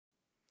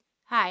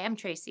Hi, I'm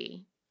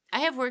Tracy.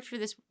 I have worked for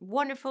this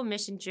wonderful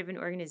mission driven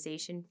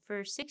organization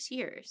for 6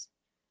 years.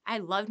 I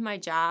loved my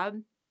job.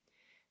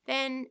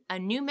 Then a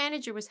new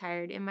manager was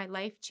hired and my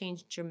life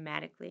changed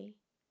dramatically.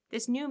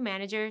 This new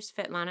manager,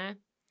 Svetlana,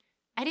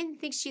 I didn't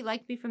think she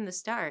liked me from the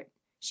start.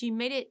 She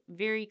made it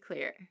very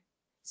clear.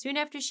 Soon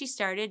after she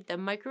started, the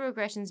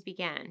microaggressions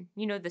began.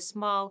 The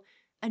small,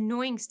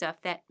 annoying stuff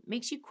that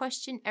makes you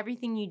question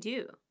everything you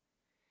do.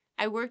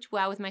 I worked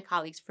well with my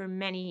colleagues for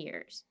many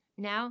years.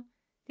 Now,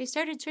 they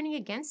started turning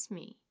against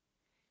me.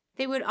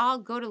 They would all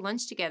go to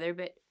lunch together,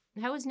 but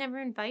I was never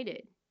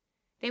invited.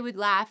 They would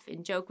laugh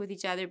and joke with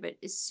each other, but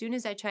as soon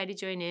as I tried to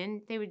join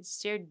in, they would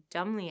stare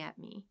dumbly at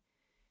me.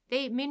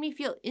 They made me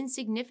feel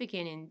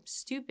insignificant and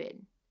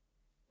stupid.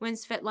 When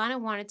Svetlana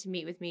wanted to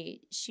meet with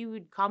me, she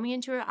would call me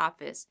into her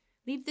office,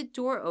 leave the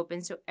door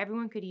open so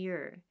everyone could hear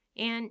her,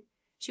 and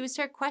she would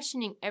start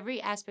questioning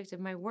every aspect of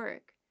my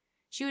work.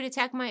 She would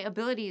attack my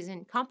abilities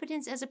and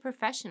competence as a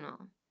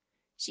professional.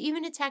 She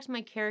even attacked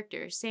my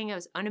character, saying I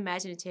was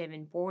unimaginative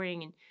and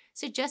boring, and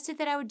suggested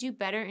that I would do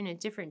better in a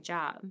different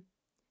job.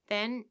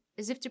 Then,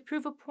 as if to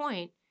prove a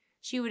point,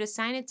 she would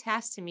assign a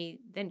task to me,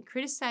 then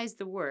criticize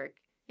the work,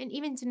 and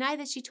even deny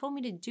that she told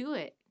me to do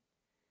it.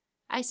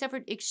 I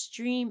suffered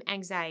extreme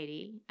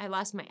anxiety. I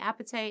lost my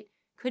appetite,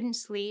 couldn't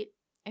sleep.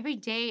 Every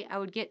day I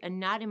would get a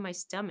knot in my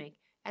stomach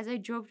as I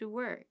drove to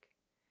work.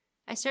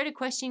 I started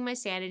questioning my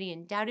sanity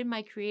and doubted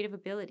my creative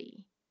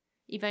ability.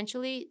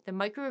 Eventually, the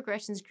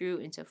microaggressions grew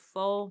into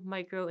full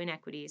micro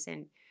inequities,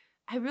 and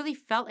I really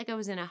felt like I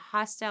was in a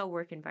hostile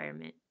work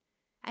environment.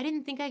 I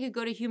didn't think I could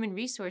go to human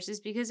resources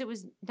because it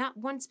was not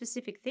one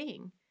specific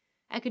thing.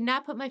 I could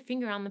not put my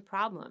finger on the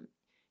problem.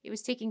 It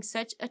was taking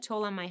such a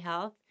toll on my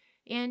health,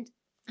 and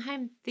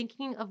I'm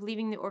thinking of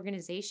leaving the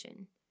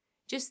organization.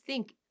 Just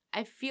think,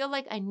 I feel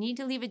like I need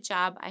to leave a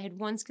job I had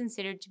once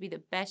considered to be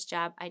the best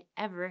job I'd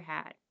ever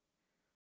had.